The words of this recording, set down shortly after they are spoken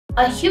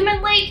A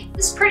human leg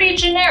is pretty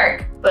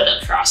generic, but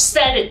a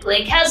prosthetic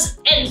leg has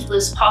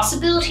endless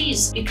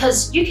possibilities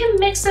because you can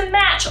mix and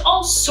match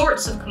all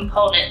sorts of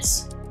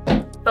components.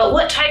 But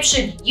what type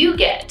should you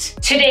get?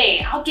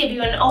 Today, I'll give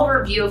you an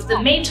overview of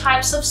the main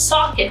types of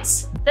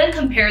sockets, then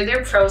compare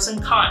their pros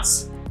and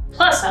cons.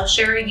 Plus, I'll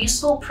share a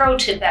useful pro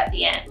tip at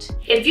the end.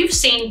 If you've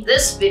seen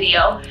this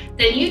video,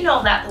 then you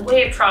know that the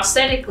way a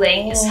prosthetic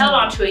leg is held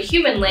onto a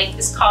human leg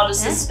is called a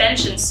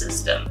suspension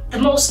system. The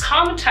most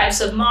common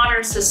types of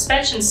modern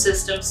suspension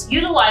systems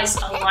utilize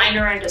a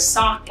liner and a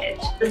socket.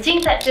 The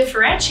thing that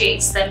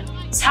differentiates them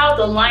is how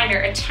the liner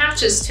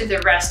attaches to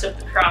the rest of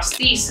the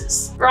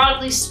prosthesis.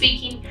 Broadly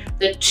speaking,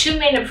 the two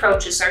main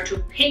approaches are to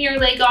pin your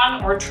leg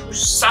on or to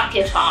suck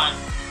it on.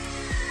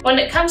 When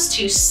it comes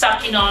to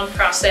sucking on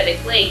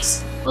prosthetic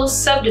legs, we'll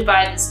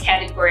subdivide this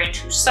category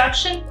into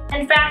suction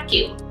and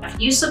vacuum. If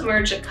you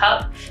submerge a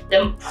cup,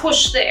 then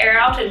push the air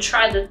out and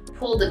try to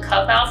pull the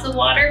cup out of the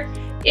water,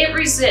 it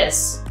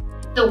resists.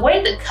 The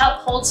way the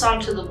cup holds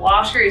onto the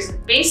water is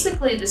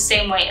basically the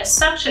same way a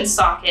suction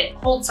socket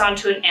holds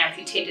onto an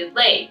amputated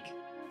leg.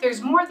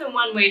 There's more than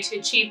one way to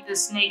achieve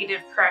this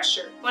negative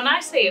pressure. When I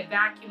say a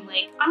vacuum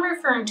leg, I'm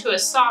referring to a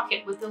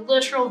socket with a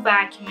literal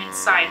vacuum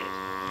inside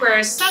it,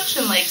 whereas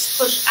suction legs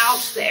push out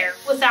the air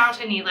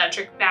without an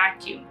electric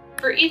vacuum.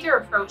 For either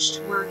approach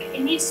to work,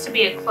 it needs to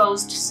be a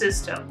closed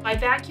system. My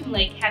vacuum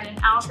leg had an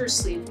outer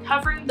sleeve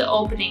covering the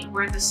opening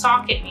where the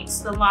socket meets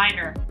the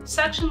liner.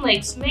 Suction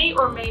legs may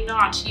or may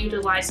not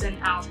utilize an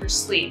outer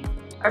sleeve.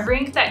 A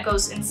ring that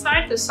goes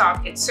inside the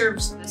socket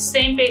serves the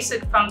same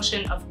basic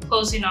function of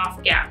closing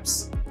off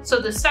gaps, so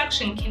the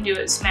suction can do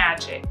its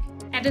magic.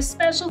 And a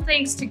special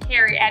thanks to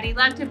Carrie at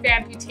Elective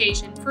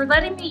Amputation for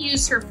letting me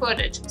use her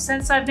footage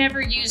since I've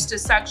never used a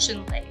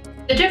suction leg.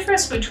 The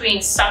difference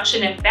between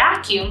suction and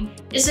vacuum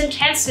is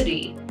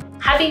intensity.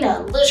 Having a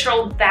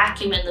literal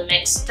vacuum in the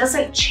mix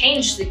doesn't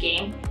change the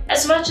game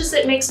as much as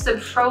it makes the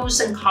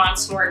pros and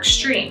cons more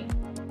extreme.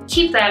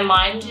 Keep that in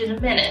mind in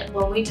a minute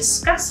when we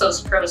discuss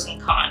those pros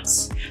and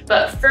cons.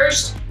 But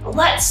first,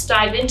 let's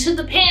dive into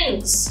the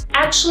pins.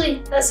 Actually,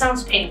 that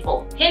sounds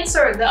painful. Pins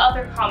are the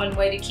other common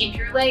way to keep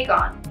your leg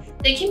on.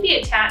 They can be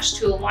attached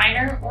to a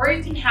liner, or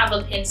you can have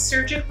a pin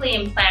surgically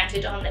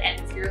implanted on the end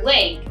of your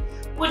leg,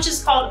 which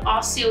is called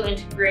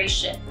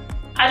osseointegration.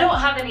 I don't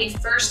have any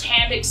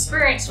first-hand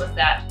experience with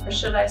that, or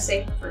should I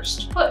say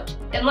first foot.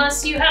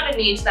 Unless you have a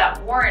need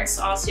that warrants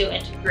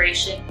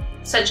osseointegration,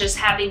 such as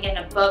having an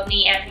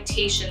above-knee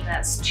amputation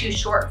that's too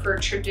short for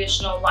a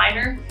traditional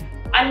liner,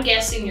 I'm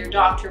guessing your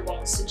doctor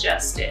won't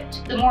suggest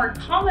it. The more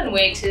common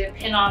way to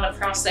pin on a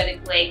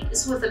prosthetic leg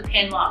is with a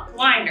pin lock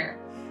liner.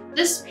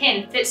 This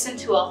pin fits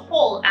into a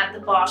hole at the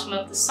bottom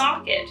of the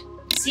socket.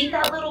 See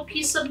that little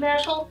piece of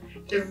metal?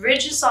 The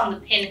ridges on the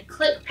pin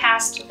clip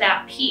past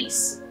that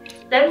piece.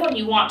 Then when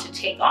you want to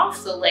take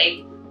off the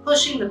leg,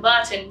 pushing the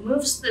button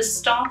moves the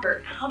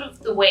stopper out of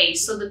the way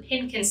so the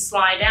pin can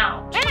slide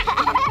out.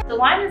 The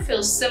liner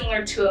feels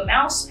similar to a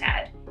mouse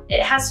pad.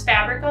 It has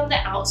fabric on the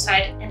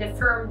outside and a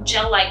firm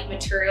gel-like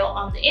material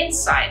on the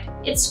inside.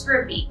 It's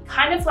grippy,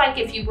 kind of like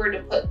if you were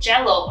to put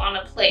Jell-O on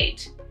a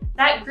plate.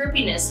 That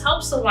grippiness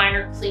helps the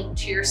liner cling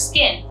to your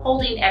skin,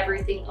 holding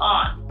everything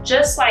on.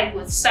 Just like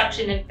with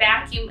suction and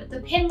vacuum, the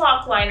pin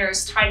lock liner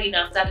is tight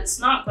enough that it's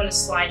not going to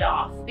slide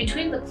off.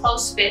 Between the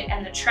close fit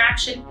and the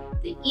traction,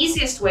 the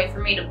easiest way for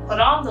me to put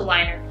on the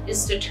liner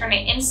is to turn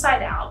it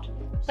inside out,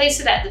 place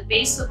it at the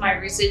base of my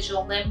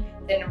residual limb,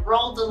 then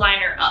roll the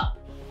liner up.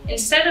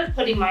 Instead of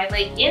putting my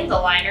leg in the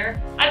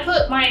liner, I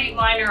put my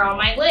liner on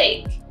my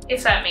leg,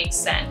 if that makes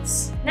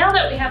sense. Now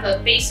that we have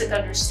a basic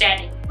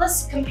understanding,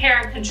 let's compare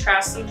and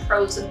contrast some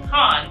pros and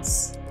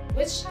cons.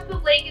 Which type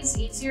of leg is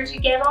easier to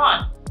get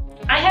on?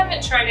 I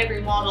haven't tried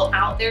every model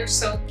out there,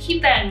 so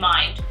keep that in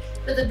mind.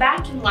 But the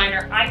vacuum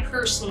liner I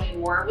personally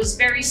wore was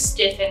very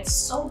stiff and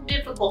so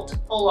difficult to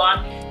pull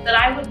on that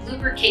I would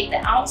lubricate the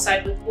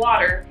outside with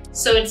water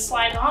so it'd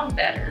slide on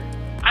better.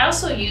 I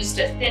also used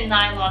a thin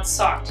nylon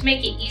sock to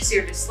make it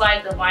easier to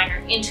slide the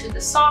liner into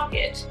the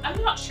socket.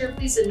 I'm not sure if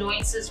these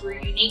annoyances were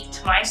unique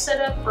to my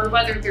setup or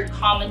whether they're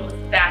common with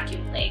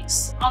vacuum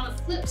legs. On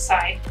the flip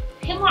side,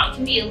 pin lock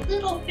can be a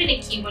little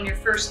finicky when you're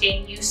first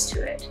getting used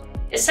to it.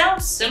 It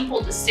sounds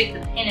simple to stick the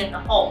pin in the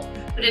hole,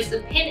 but if the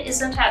pin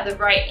isn't at the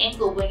right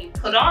angle when you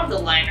put on the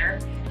liner,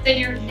 then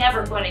you're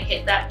never going to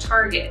hit that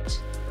target.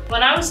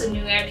 When I was a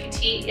new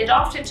amputee, it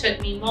often took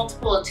me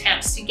multiple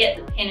attempts to get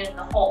the pin in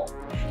the hole.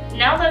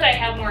 Now that I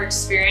have more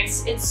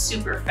experience, it's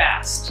super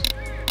fast.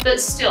 But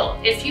still,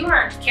 if you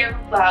aren't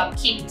careful about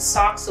keeping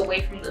socks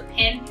away from the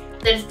pin,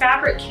 then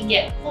fabric can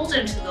get pulled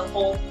into the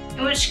hole,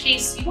 in which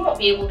case you won't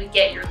be able to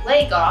get your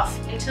leg off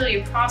until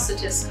your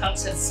prosthetist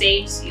comes and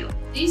saves you.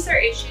 These are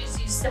issues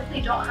you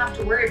simply don't have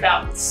to worry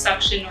about with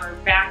suction or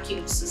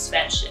vacuum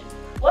suspension.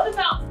 What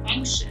about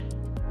function?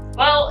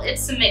 Well,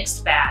 it's a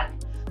mixed bag.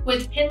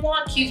 With pin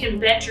lock, you can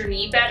bend your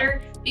knee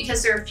better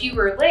because there are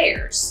fewer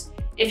layers.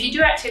 If you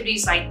do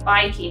activities like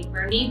biking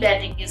where knee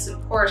bending is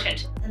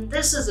important, then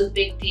this is a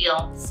big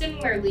deal.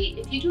 Similarly,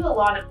 if you do a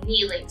lot of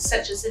kneeling,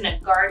 such as in a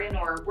garden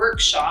or a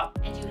workshop,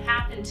 and you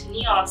happen to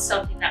knee on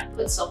something that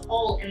puts a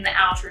hole in the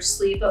outer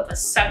sleeve of a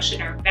suction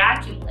or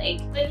vacuum leg,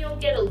 then you'll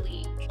get a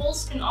leak.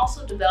 Holes can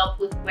also develop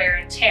with wear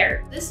and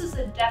tear. This is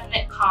a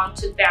definite con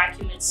to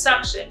vacuum and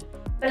suction,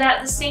 but at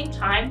the same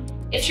time,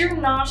 if you're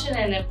not in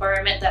an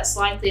environment that's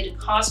likely to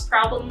cause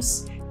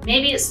problems,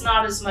 maybe it's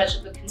not as much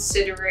of a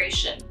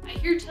consideration. I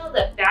hear tell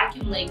that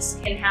vacuum legs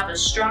can have a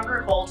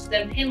stronger hold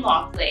than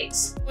pinlock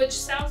legs, which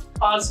sounds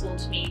plausible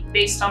to me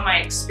based on my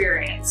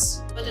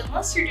experience. But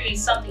unless you're doing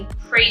something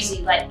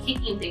crazy like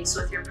kicking things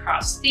with your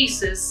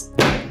prosthesis,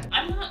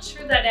 I'm not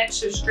sure that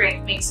extra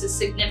strength makes a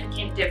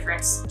significant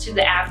difference to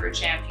the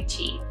average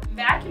amputee.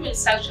 Vacuum and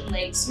suction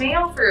legs may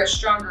offer a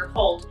stronger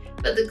hold,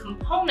 but the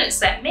components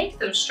that make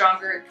them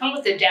stronger come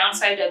with the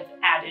downside of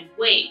added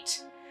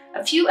weight.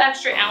 A few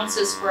extra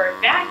ounces for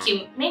a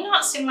vacuum may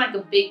not seem like a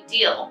big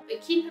deal, but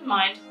keep in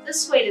mind,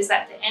 this weight is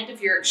at the end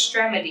of your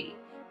extremity.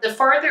 The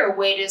farther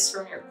away it is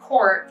from your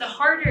core, the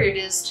harder it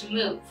is to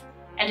move.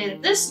 And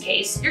in this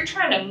case, you're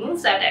trying to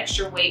move that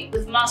extra weight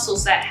with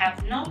muscles that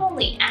have not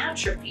only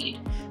atrophied,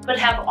 but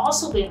have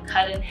also been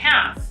cut in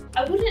half.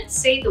 I wouldn't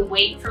say the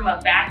weight from a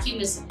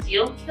vacuum is a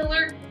deal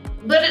killer,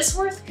 but it's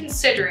worth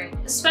considering,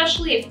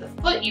 especially if the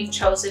foot you've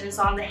chosen is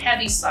on the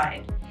heavy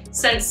side,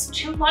 since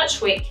too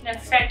much weight can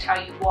affect how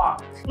you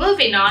walk.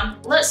 Moving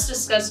on, let's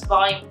discuss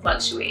volume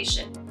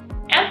fluctuation.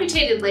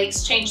 Amputated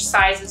legs change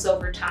sizes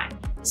over time,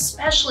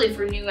 especially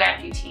for new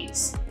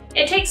amputees.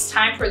 It takes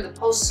time for the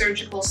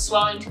post-surgical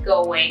swelling to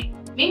go away.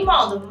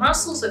 Meanwhile, the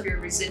muscles of your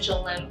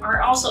residual limb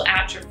are also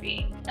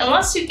atrophying.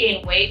 Unless you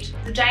gain weight,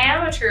 the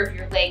diameter of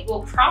your leg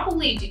will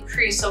probably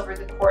decrease over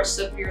the course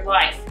of your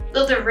life,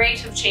 though the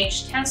rate of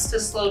change tends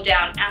to slow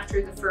down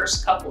after the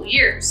first couple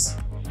years.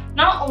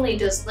 Not only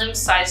does limb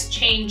size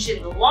change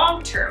in the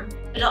long term,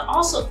 but it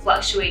also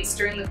fluctuates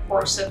during the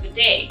course of a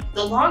day.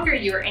 The longer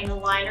you're in a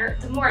liner,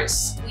 the more it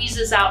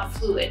squeezes out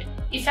fluid,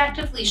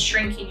 effectively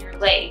shrinking your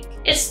leg.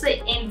 It's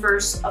the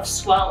inverse of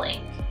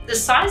swelling. The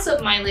size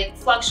of my leg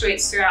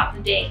fluctuates throughout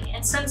the day,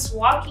 and since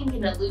walking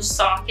in a loose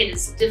socket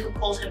is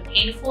difficult and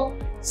painful,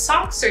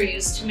 socks are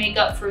used to make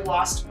up for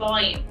lost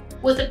volume.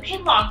 With a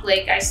pinlock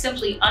leg, I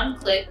simply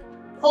unclip,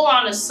 pull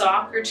on a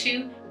sock or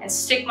two, and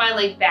stick my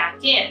leg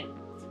back in.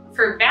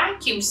 For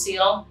vacuum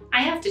seal,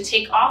 I have to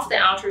take off the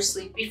outer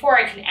sleeve before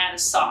I can add a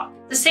sock.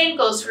 The same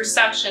goes for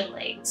suction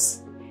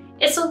legs.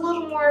 It's a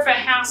little more of a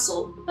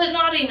hassle, but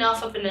not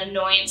enough of an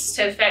annoyance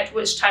to affect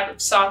which type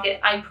of socket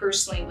I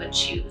personally would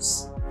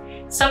choose.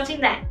 Something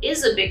that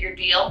is a bigger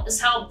deal is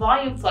how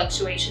volume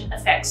fluctuation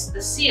affects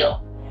the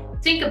seal.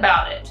 Think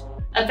about it.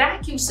 A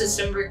vacuum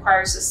system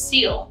requires a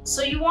seal,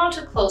 so you want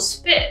a close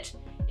fit.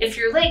 If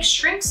your leg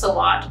shrinks a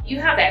lot, you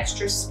have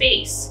extra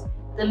space.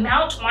 The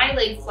amount my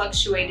leg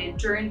fluctuated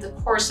during the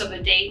course of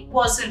a day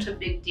wasn't a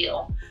big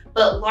deal,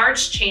 but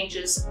large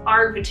changes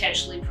are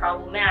potentially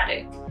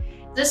problematic.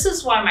 This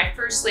is why my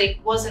first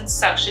leg wasn't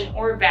suction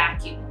or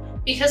vacuum,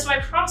 because my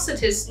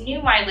prosthetist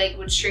knew my leg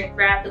would shrink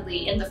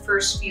rapidly in the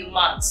first few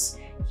months.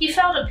 He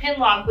felt a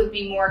pinlock would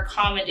be more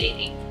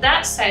accommodating.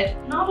 That said,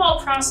 not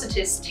all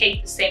prosthetists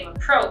take the same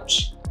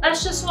approach.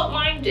 That's just what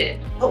mine did.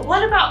 But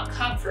what about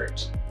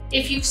comfort?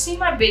 If you've seen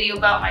my video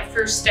about my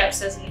first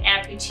steps as an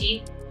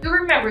amputee, you'll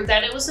remember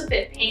that it was a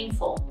bit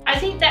painful. I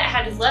think that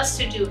had less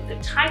to do with the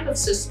type of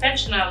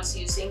suspension I was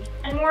using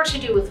and more to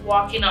do with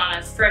walking on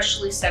a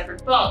freshly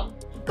severed bone.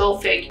 Go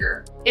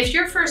figure. If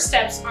your first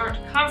steps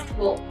aren't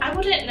comfortable, I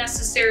wouldn't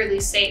necessarily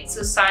say it's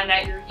a sign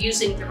that you're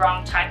using the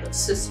wrong type of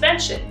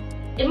suspension.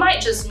 It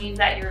might just mean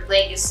that your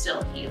leg is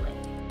still healing.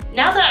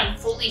 Now that I'm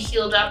fully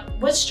healed up,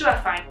 which do I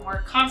find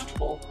more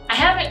comfortable? I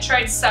haven't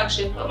tried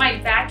suction, but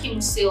my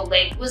vacuum seal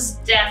leg was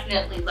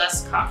definitely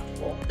less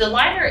comfortable. The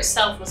liner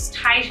itself was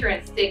tighter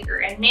and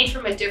thicker and made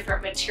from a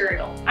different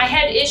material. I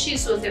had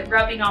issues with it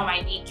rubbing on my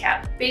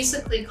kneecap,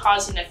 basically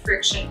causing a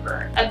friction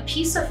burn. A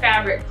piece of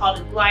fabric called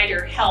a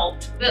glider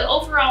helped, but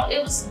overall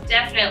it was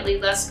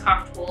definitely less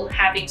comfortable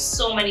having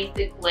so many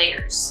thick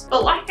layers.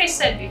 But like I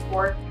said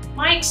before,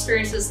 my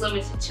experience is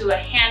limited to a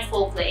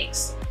handful of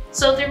legs,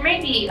 so there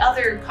may be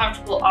other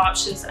comfortable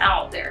options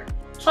out there.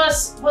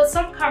 Plus, what's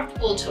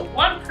uncomfortable to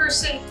one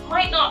person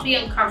might not be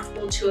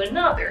uncomfortable to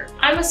another.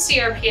 I'm a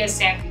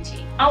CRPS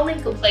amputee. I'll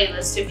link a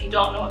playlist if you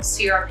don't know what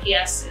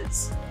CRPS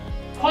is.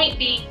 Point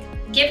being,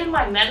 given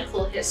my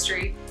medical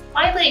history,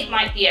 my leg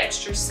might be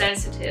extra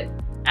sensitive,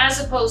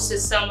 as opposed to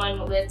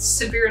someone with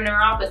severe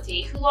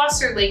neuropathy who lost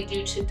their leg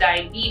due to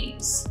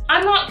diabetes.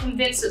 I'm not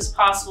convinced it's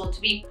possible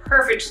to be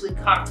perfectly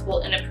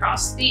comfortable in a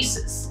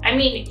prosthesis. I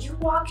mean, you're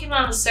walking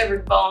on a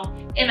severed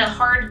bone in a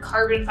hard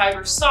carbon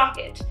fiber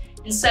socket,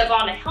 instead of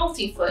on a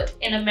healthy foot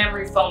in a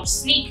memory foam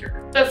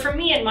sneaker. But for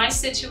me in my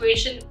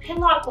situation,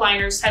 pinlock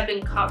liners have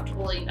been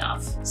comfortable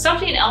enough.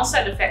 Something else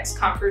that affects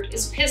comfort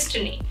is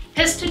pistoning.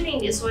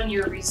 Pistoning is when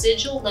your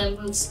residual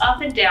limb moves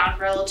up and down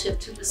relative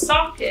to the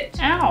socket.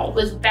 Ow!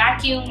 With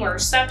vacuum or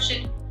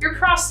suction, your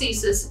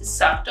prosthesis is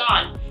sucked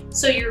on,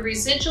 so your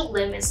residual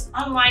limb is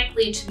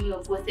unlikely to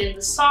move within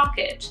the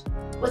socket.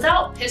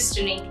 Without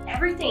pistoning,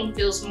 everything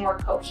feels more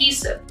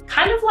cohesive,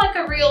 kind of like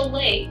a real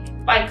leg.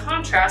 By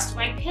contrast,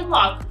 my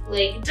pinlock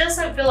leg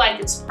doesn't feel like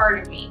it's part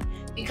of me,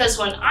 because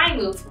when I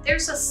move,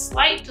 there's a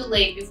slight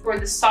delay before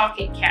the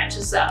socket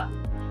catches up.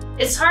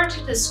 It's hard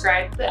to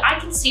describe, but I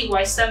can see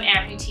why some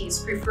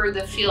amputees prefer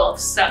the feel of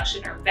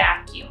suction or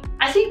vacuum.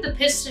 I think the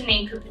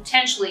pistoning could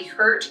potentially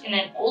hurt in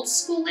an old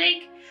school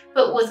leg,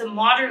 but with a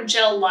modern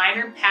gel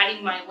liner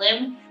padding my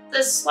limb,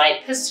 the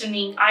slight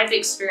pistoning I've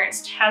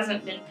experienced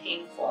hasn't been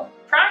painful.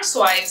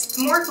 Price-wise,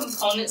 the more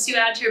components you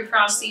add to your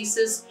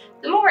prosthesis,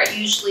 the more it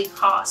usually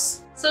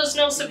costs. So it's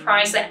no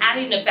surprise that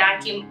adding a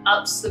vacuum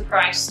ups the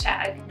price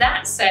tag.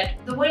 That said,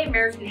 the way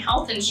American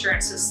health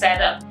insurance is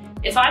set up,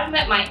 if I've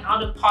met my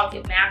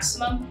out-of-pocket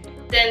maximum,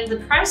 then the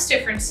price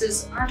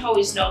differences aren't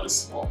always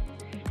noticeable.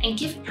 And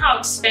given how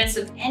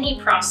expensive any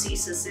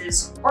prosthesis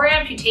is, or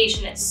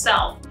amputation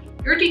itself,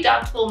 your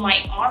deductible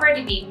might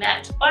already be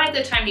met by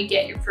the time you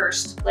get your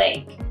first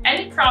leg.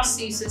 Any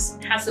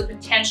prosthesis has the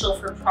potential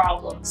for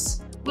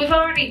problems. We've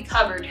already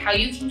covered how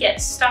you can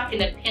get stuck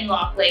in a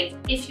pinlock leg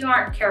if you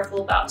aren't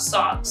careful about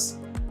socks,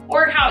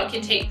 or how it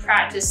can take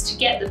practice to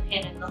get the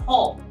pin in the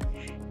hole.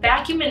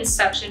 Vacuum and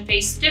suction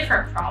face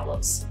different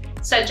problems,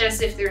 such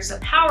as if there's a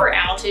power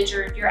outage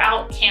or you're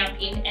out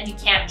camping and you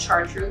can't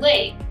charge your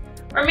leg.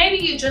 Or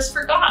maybe you just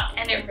forgot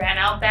and it ran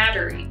out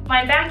battery.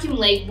 My vacuum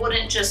leg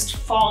wouldn't just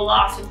fall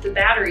off if the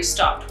battery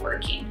stopped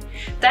working.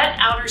 That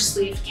outer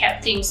sleeve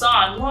kept things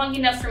on long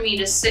enough for me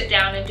to sit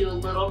down and do a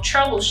little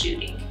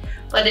troubleshooting.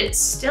 But it's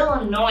still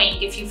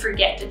annoying if you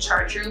forget to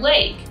charge your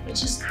leg,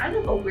 which is kind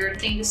of a weird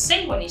thing to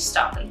say when you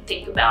stop and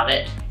think about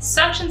it.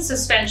 Suction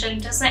suspension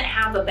doesn't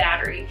have a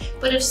battery,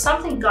 but if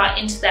something got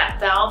into that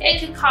valve,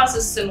 it could cause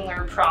a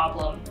similar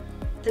problem.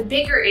 The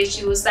bigger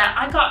issue is that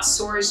I got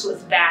sores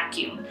with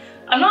vacuum.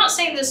 I'm not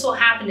saying this will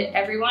happen to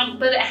everyone,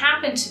 but it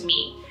happened to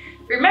me.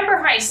 Remember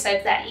how I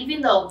said that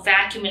even though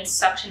vacuum and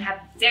suction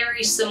have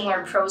very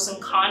similar pros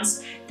and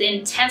cons, the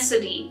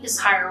intensity is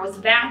higher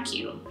with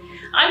vacuum.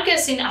 I'm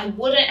guessing I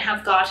wouldn't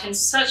have gotten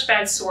such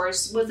bad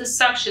sores with a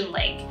suction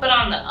leg, but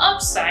on the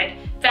upside,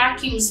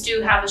 vacuums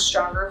do have a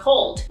stronger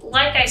hold.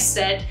 Like I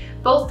said,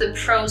 both the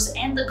pros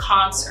and the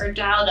cons are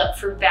dialed up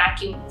for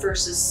vacuum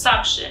versus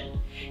suction.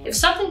 If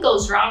something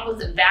goes wrong with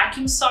the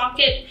vacuum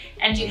socket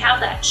and you have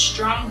that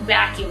strong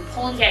vacuum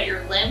pulling at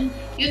your limb,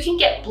 you can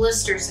get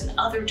blisters and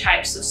other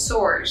types of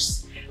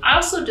sores. I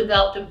also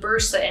developed a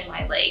bursa in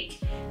my leg.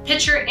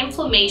 Picture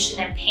inflammation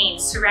and pain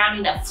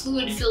surrounding a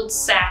fluid-filled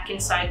sac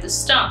inside the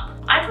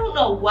stump. I don't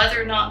know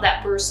whether or not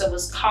that bursa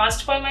was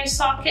caused by my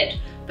socket,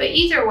 but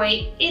either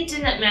way, it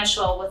didn't mesh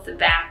well with the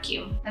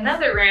vacuum.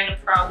 Another random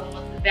problem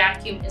with the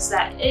vacuum is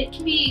that it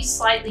can be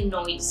slightly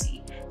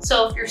noisy.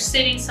 So if you're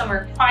sitting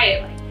somewhere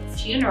quiet, like a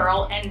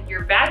funeral, and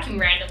your vacuum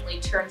randomly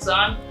turns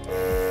on,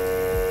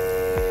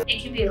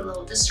 it can be a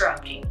little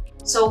disrupting.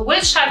 So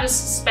which type of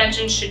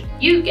suspension should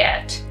you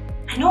get?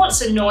 I know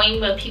it's annoying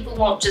when people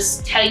won't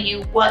just tell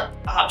you what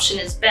option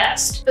is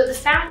best, but the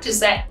fact is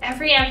that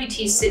every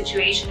amputee's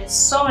situation is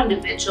so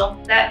individual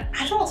that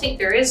I don't think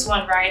there is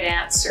one right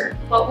answer.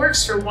 What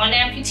works for one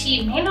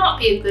amputee may not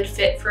be a good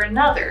fit for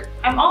another.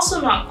 I'm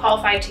also not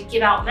qualified to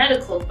give out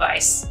medical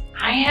advice.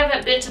 I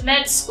haven't been to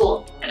med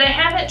school, and I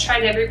haven't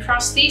tried every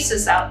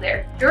prosthesis out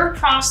there. Your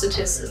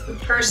prosthetist is the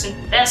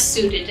person best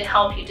suited to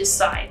help you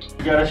decide.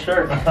 You got a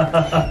shirt.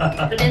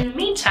 But in the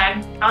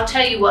meantime, I'll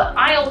tell you what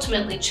I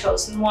ultimately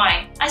chose and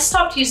why. I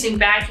stopped using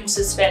vacuum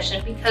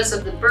suspension because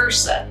of the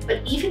bursa,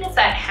 but even if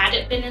that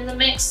hadn't been in the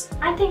mix,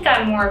 I think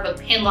I'm more of a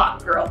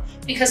pinlock girl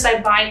because I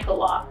bike a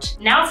lot.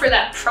 Now for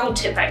that pro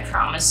tip I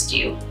promised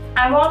you.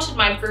 I wanted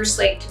my first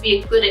leg to be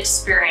a good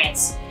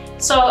experience,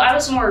 so I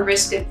was more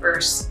risk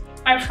adverse.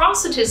 My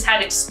prosthetist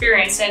had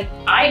experience and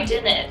I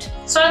didn't,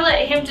 so I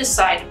let him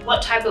decide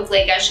what type of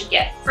leg I should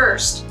get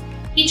first.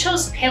 He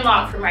chose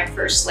pinlock for my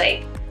first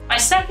leg. My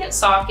second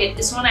socket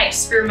is when I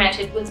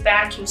experimented with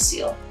vacuum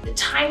seal. The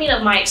timing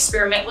of my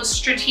experiment was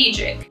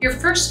strategic. Your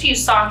first few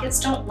sockets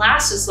don't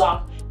last as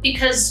long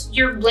because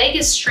your leg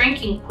is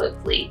shrinking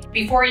quickly.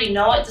 Before you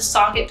know it, the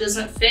socket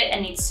doesn't fit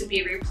and needs to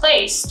be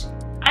replaced.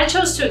 I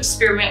chose to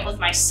experiment with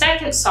my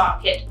second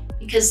socket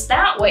because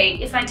that way,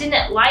 if I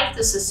didn't like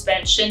the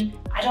suspension,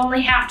 I'd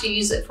only have to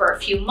use it for a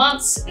few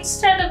months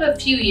instead of a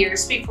few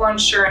years before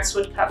insurance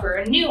would cover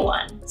a new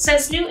one.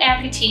 Since new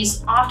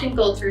amputees often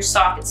go through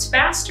sockets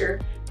faster,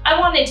 I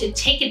wanted to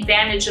take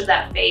advantage of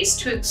that phase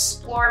to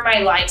explore my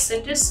likes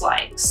and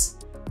dislikes.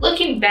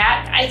 Looking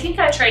back, I think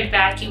I tried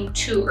vacuum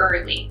too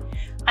early.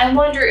 I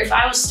wonder if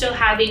I was still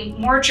having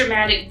more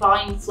dramatic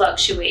volume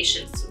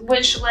fluctuations,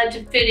 which led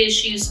to fit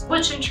issues,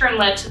 which in turn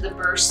led to the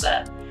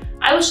bursa.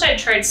 I wish I'd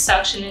tried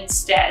suction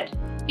instead,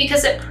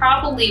 because it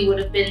probably would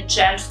have been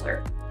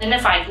gentler. And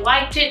if I'd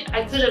liked it,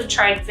 I could have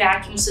tried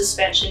vacuum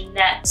suspension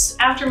next,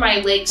 after my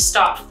legs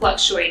stopped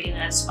fluctuating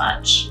as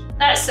much.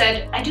 That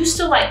said, I do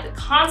still like the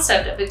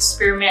concept of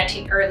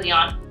experimenting early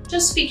on.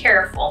 Just be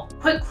careful.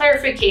 Quick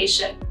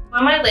clarification.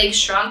 When my legs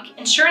shrunk,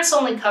 insurance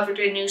only covered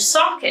a new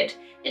socket,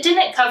 It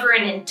didn't cover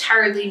an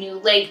entirely new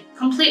leg,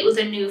 complete with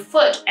a new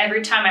foot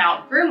every time I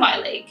outgrew my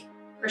leg.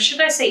 Or should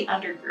I say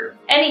undergrew?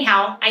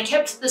 Anyhow, I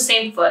kept the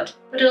same foot,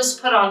 but it was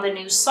put on the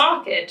new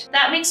socket.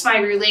 That makes my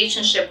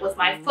relationship with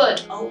my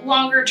foot a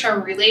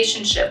longer-term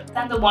relationship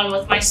than the one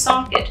with my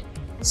socket.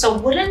 So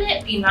wouldn't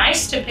it be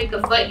nice to pick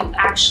a foot you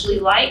actually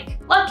like?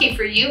 Lucky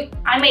for you,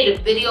 I made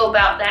a video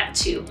about that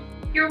too.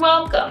 You're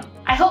welcome.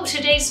 I hope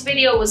today's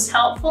video was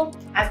helpful.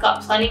 I've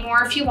got plenty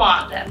more if you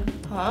want them.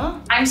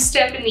 I'm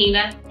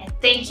Stephanina, and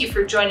thank you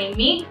for joining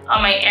me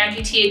on my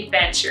amputee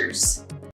adventures.